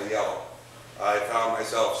 penalty yellow. I found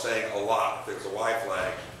myself saying a lot, if there's a Y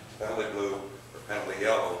flag, penalty blue, or penalty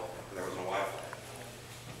yellow, and there was no Y flag.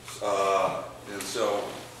 And so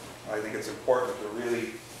I think it's important to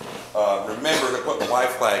really remember to put the Y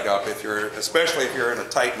flag up especially if you're in a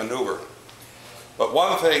tight maneuver. But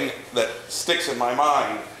one thing that sticks in my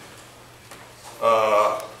mind,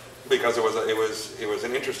 because it was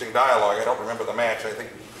an interesting dialogue. I don't remember the match. I think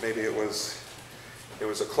maybe it was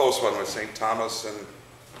a close one with St. Thomas and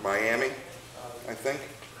Miami, I think,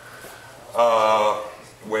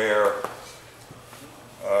 where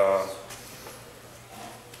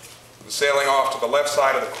sailing off to the left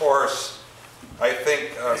side of the course, I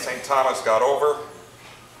think St. Thomas got over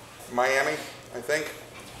Miami, I think,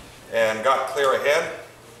 and got clear ahead.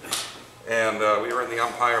 And we were in the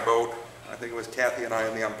umpire boat. I think it was Kathy and I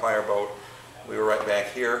in the umpire boat. We were right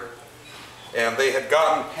back here. And they had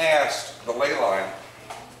gotten past the ley line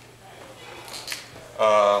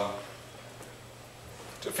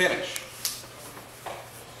to finish.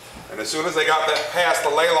 And as soon as they got that past the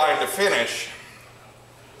ley line to finish,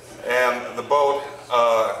 and the boat,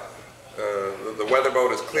 the weather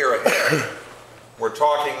boat is clear ahead, we're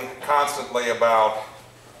talking constantly about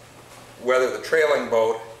whether the trailing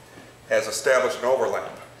boat has established an overlap.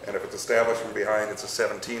 And if it's established from behind, it's a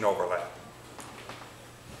 17 overlap.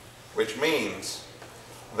 Which means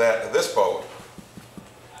that this boat,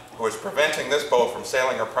 who is preventing this boat from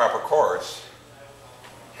sailing her proper course,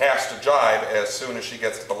 has to jibe as soon as she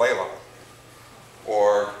gets to the ley line.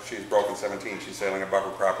 Or she's broken 17, she's sailing above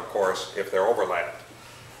her proper course if they're overlapped.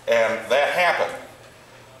 And that happened.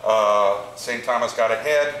 St. Thomas got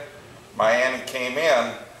ahead, Miami came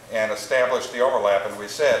in and established the overlap, and we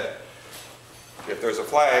said, if there's a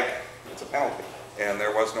flag, it's a penalty. And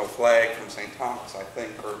there was no flag from St. Thomas, I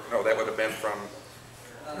think, or no, that would have been from,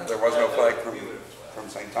 there was no flag from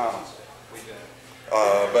St. Thomas.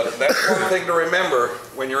 But that's one thing to remember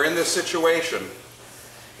when you're in this situation.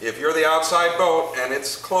 If you're the outside boat and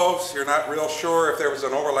it's close, you're not real sure if there was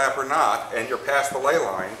an overlap or not, and you're past the ley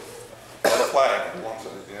line, put a flag,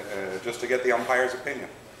 just to get the umpire's opinion.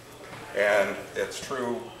 And it's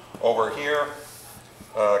true over here,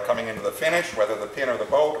 coming into the finish, whether the pin or the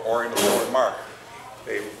boat, or into the forward mark.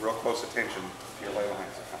 Pay real close attention to your ley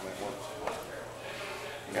lines and how that works.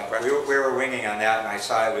 Yeah, we were winging on that, and I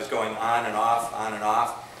saw it was going on and off,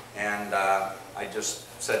 and I just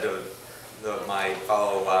said to my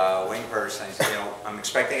fellow wing person, I said, you know, I'm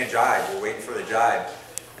expecting a jibe. We're waiting for the jibe,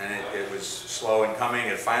 and it was slow in coming.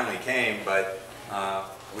 It finally came, but I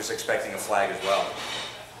was expecting a flag as well,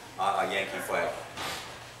 a Yankee flag.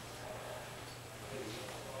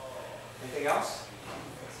 Anything else?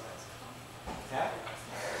 Yeah?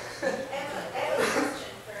 I have a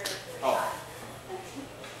question for Oh.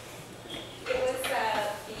 It was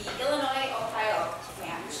the Illinois-Ohio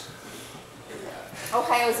match.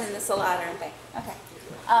 Ohio's in this a lot, aren't they? Okay.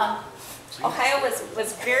 Ohio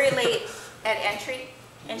was very late at entry,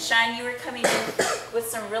 and Sean, you were coming in with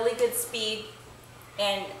some really good speed,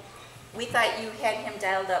 and we thought you had him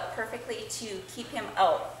dialed up perfectly to keep him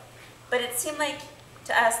out. But it seemed like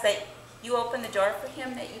to us that you opened the door for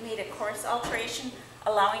him, that you made a course alteration,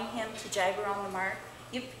 allowing him to jibe around the mark.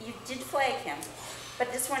 You did flag him,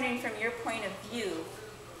 but just wondering from your point of view,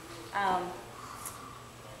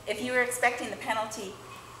 if you were expecting the penalty,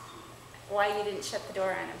 why you didn't shut the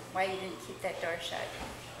door on him? Why you didn't keep that door shut?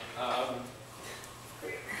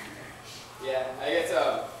 Yeah, I guess,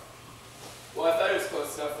 well, I thought it was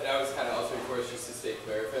close enough that I was kind of altering course just to stay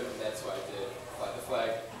clear of him, and that's why I did fly the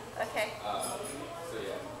flag. Okay. So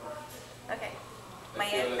yeah. Okay. I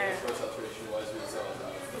feel that the course alteration was a result of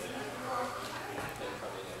them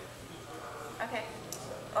coming in. Okay.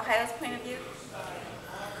 Ohio's point of view?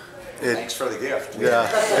 Thanks for the gift. Yeah,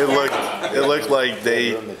 it looked like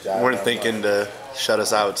they weren't thinking to shut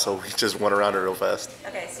us out, so we just went around it real fast.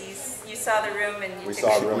 Okay, so you saw the room and you We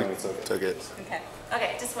saw the room and we took it. Okay.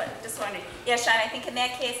 Okay, just wondering. Yeah, Sean, I think in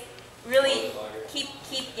that case, really keep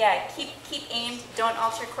aimed. Don't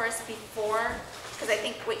alter course before, because I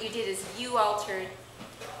think what you did is you altered,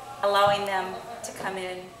 allowing them to come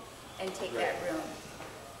in and take that room.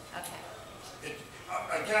 Okay.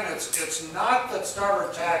 Again, it's not that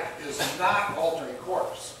starboard tack is not altering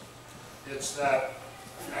course. It's that,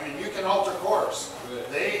 I mean, you can alter course.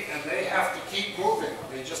 They have to keep moving.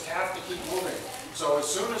 They just have to keep moving. So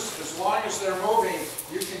as long as they're moving,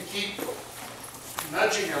 you can keep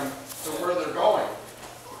nudging them to where they're going.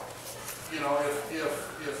 You know,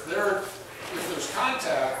 if there's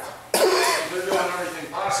contact, and they're doing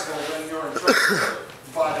everything possible, then you're in trouble.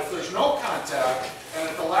 But if there's no contact, and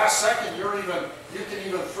at the last second you can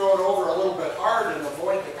even throw it over a little bit hard and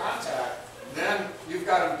avoid the contact, then you've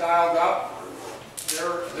got them dialed up.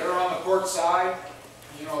 They're on the port side.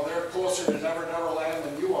 You know, they're closer to Never Never Land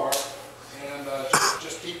than you are, and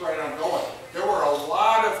just keep right on going. There were a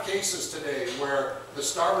lot of of cases today where the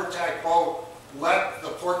starboard tack boat let the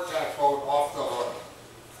port tack boat off the hook.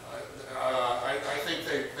 I think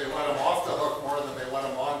they let them off the hook more than they let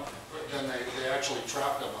them on, but then they actually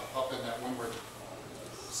trapped them up in that windward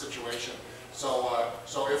situation. So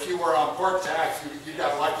if you were on port tack, you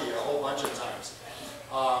got lucky a whole bunch of times.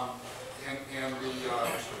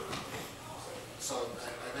 So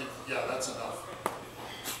I think, yeah, that's enough.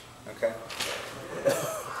 Okay.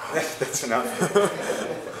 That's enough.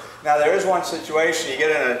 Now there is one situation you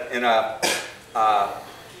get in a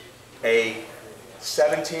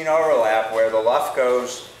 17 overlap where the luff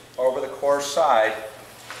goes over the course side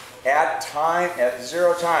at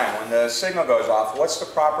zero time when the signal goes off. What's the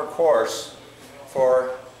proper course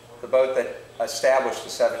for the boat that established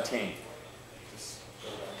the 17?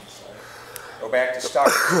 Go back to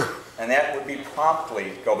start, and that would be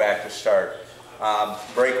promptly go back to start.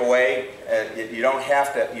 Break away. You don't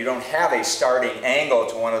have a starting angle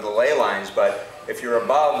to one of the ley lines, but if you're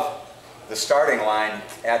above the starting line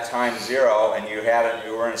at time zero and you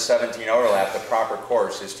were in a 17 overlap, the proper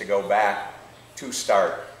course is to go back to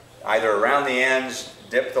start. Either around the ends,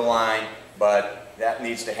 dip the line, but that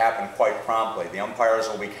needs to happen quite promptly. The umpires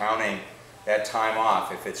will be counting that time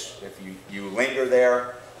off. If you linger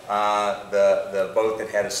there, the boat that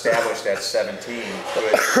had established at 17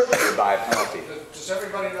 could buy a penalty. Does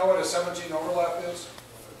everybody know what a 17 overlap is?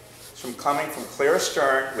 It's from coming from clear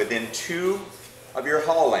astern within 2 of your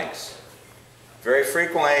hull lengths. Very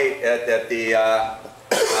frequently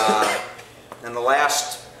in the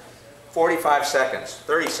last 45 seconds,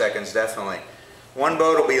 30 seconds definitely, one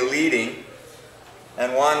boat will be leading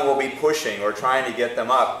and one will be pushing or trying to get them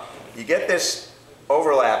up. You get this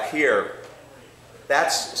overlap here.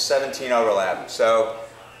 That's 17 overlap. So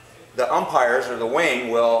the umpires or the wing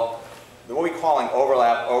will, what we're calling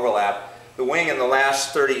overlap, the wing in the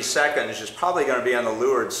last 30 seconds is probably going to be on the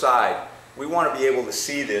leeward side. We want to be able to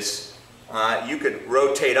see this. You could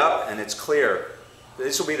rotate up and it's clear.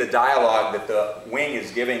 This will be the dialogue that the wing is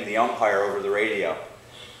giving the umpire over the radio.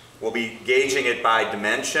 We'll be gauging it by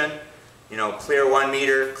dimension. You know, clear 1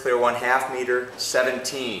 meter, clear 1/2 meter,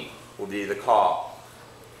 17 will be the call.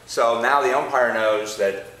 So now the umpire knows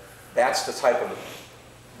that that's the type of,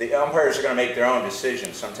 the umpires are going to make their own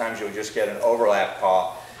decisions. Sometimes you'll just get an overlap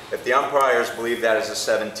call. If the umpires believe that is a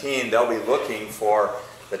 17, they'll be looking for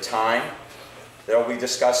the time. They'll be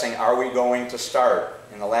discussing, are we going to start?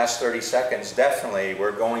 In the last 30 seconds, definitely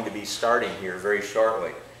we're going to be starting here very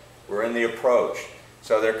shortly. We're in the approach.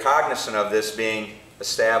 So they're cognizant of this being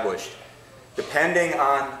established. Depending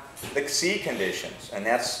on the sea conditions, and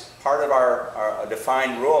that's part of our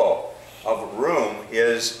defined rule of room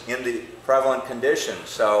is in the prevalent conditions.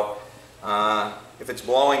 So if it's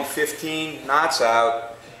blowing 15 knots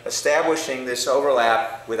out, establishing this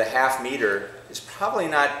overlap with a 1/2 meter is probably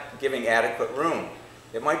not giving adequate room.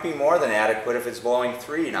 It might be more than adequate if it's blowing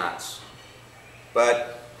 3 knots.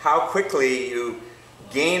 But how quickly you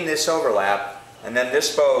gain this overlap, and then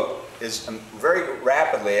this boat is very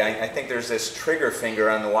rapidly, I think there's this trigger finger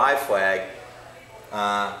on the Y flag,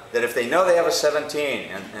 that if they know they have a 17,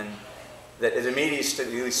 and that it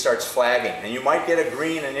immediately starts flagging. And you might get a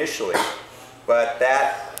green initially, but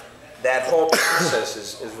that whole process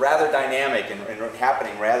is rather dynamic and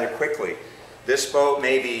happening rather quickly. This boat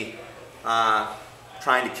may be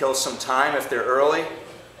trying to kill some time if they're early.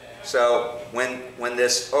 So when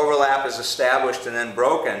this overlap is established and then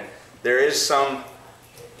broken, there is some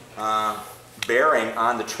bearing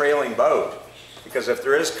on the trailing boat. Because if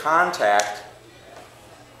there is contact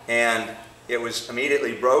and it was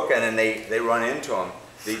immediately broken and they run into them,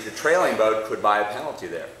 the trailing boat could buy a penalty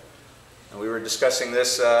there. And we were discussing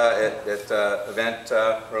this at event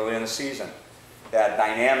early in the season. That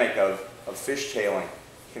dynamic of fishtailing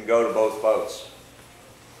can go to both boats.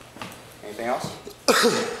 Anything else?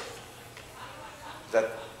 Does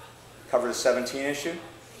that cover the 17 issue?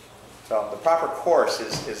 So the proper course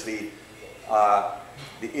is the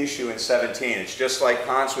issue in 17. It's just like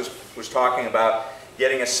Hans was talking about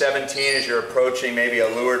getting a 17 as you're approaching maybe a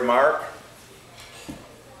leeward mark.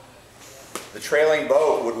 The trailing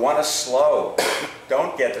boat would want to slow.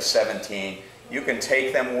 Don't get to 17. You can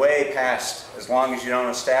take them way past as long as you don't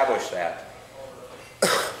establish that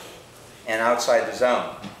and outside the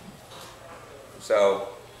zone. So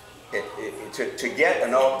to get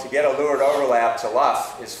a leeward overlap to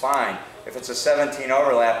luff is fine. If it's a 17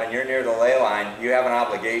 overlap and you're near the ley line, you have an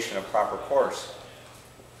obligation of proper course.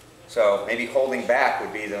 So maybe holding back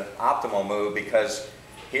would be the optimal move, because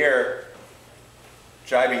here,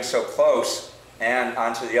 jibing so close and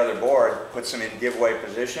onto the other board puts them in giveaway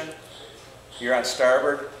position. You're on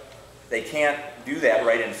starboard, they can't do that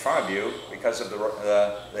right in front of you because of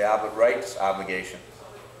the rights obligation.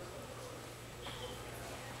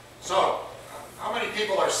 So, how many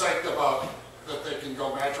people are psyched about that they can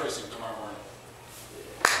go match racing tomorrow morning?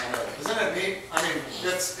 Isn't it neat? I mean,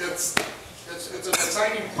 it's an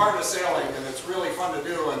exciting part of sailing, and it's really fun to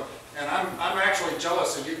do. And I'm actually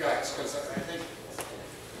jealous of you guys, because I think,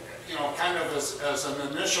 you know, kind of as an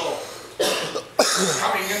initial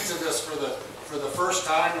coming into this for the first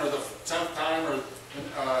time or the 10th time or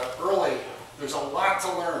early, there's a lot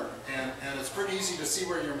to learn, and it's pretty easy to see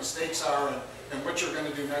where your mistakes are and what you're going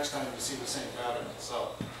to do next time to see the same pattern.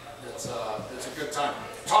 So it's a good time.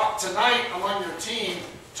 Tonight among your team,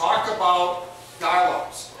 talk about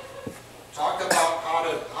dial-ups. Talk about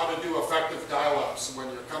how to do effective dial-ups when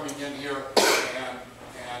you're coming in here and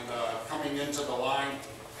coming into the line.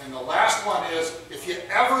 And the last one is, if you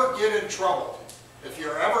ever get in trouble, if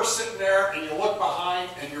you're ever sitting there and you look behind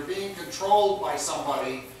and you're being controlled by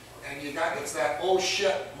somebody and it's that oh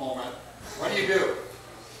shit moment, what do?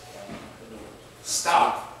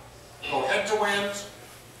 Stop. Go head to wind,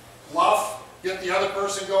 luff, get the other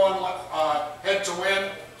person going head to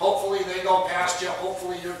wind. Hopefully they go past you.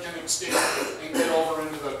 Hopefully you can escape and get over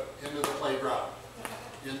into the playground,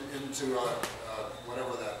 into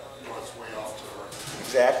whatever that was, way off to the right.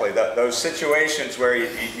 Exactly. Those situations where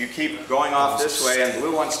you keep going off this way and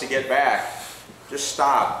blue wants to get back, just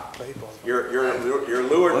stop. You're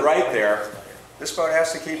lured right there. This boat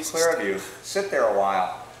has to keep clear of you. Sit there a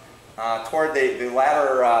while. Toward the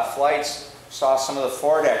latter flights, saw some of the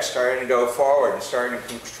foredeck starting to go forward and starting to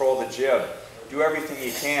control the jib. Do everything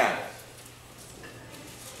you can.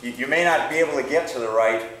 You may not be able to get to the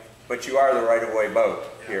right, but you are the right-of-way boat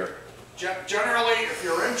here. Generally, if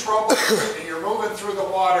you're in trouble and you're moving through the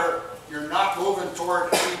water, you're not moving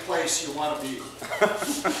toward any place you want to be.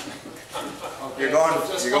 Okay, You're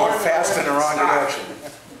going fast in the wrong direction.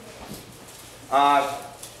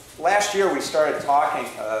 Last year we started talking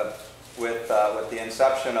with the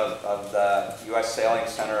inception of the U.S. Sailing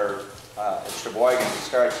Center at Sheboygan. We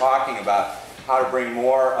started talking about how to bring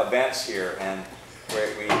more events here, and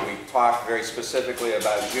we talked very specifically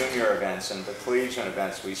about junior events and the collegiate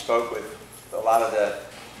events. We spoke with a lot of the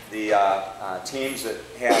teams that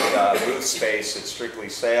had booth space at Strictly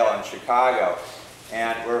Sail in Chicago,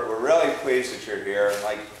 and we're really pleased that you're here.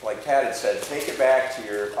 Like Pat had said, take it back to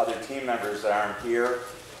your other team members that aren't here.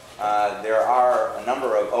 There are a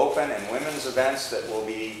number of open and women's events that will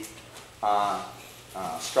be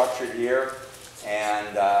structured here,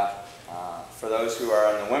 and for those who are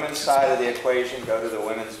on the women's side of the equation, go to the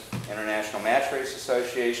Women's International Match Race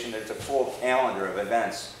Association. There's a full calendar of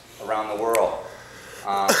events around the world.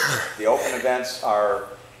 The open events are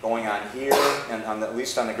going on here, and at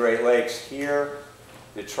least on the Great Lakes here,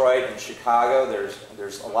 Detroit and Chicago.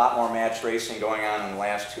 There's a lot more match racing going on in the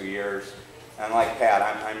last 2 years. And like Pat,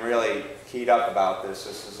 I'm really keyed up about this.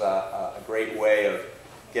 This is a great way of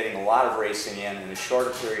getting a lot of racing in a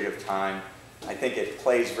shorter period of time. I think it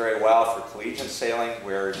plays very well for collegiate sailing,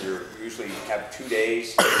 where you usually have 2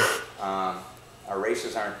 days. Our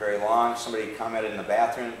races aren't very long. Somebody commented in the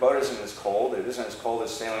bathroom, the boat isn't as cold. It isn't as cold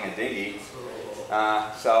as sailing a dinghy.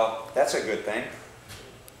 So that's a good thing.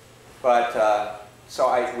 But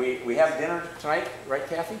so we have dinner tonight, right,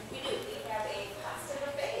 Kathy? We do. We have a pasta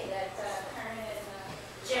buffet that Carmen and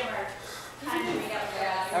Jim are kind of read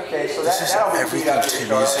out. Okay, so that'll be everything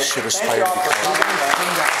Timmy's should aspire to become.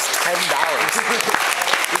 $10.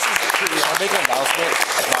 I'll make an announcement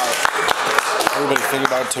about everybody think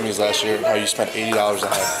about Timmy's last year, how you spent $80 a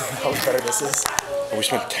head. How better this is. And we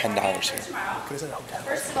spent $10 here. First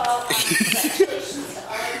of all, congratulations to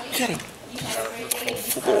all of you. You had a great day.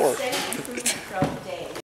 Floor.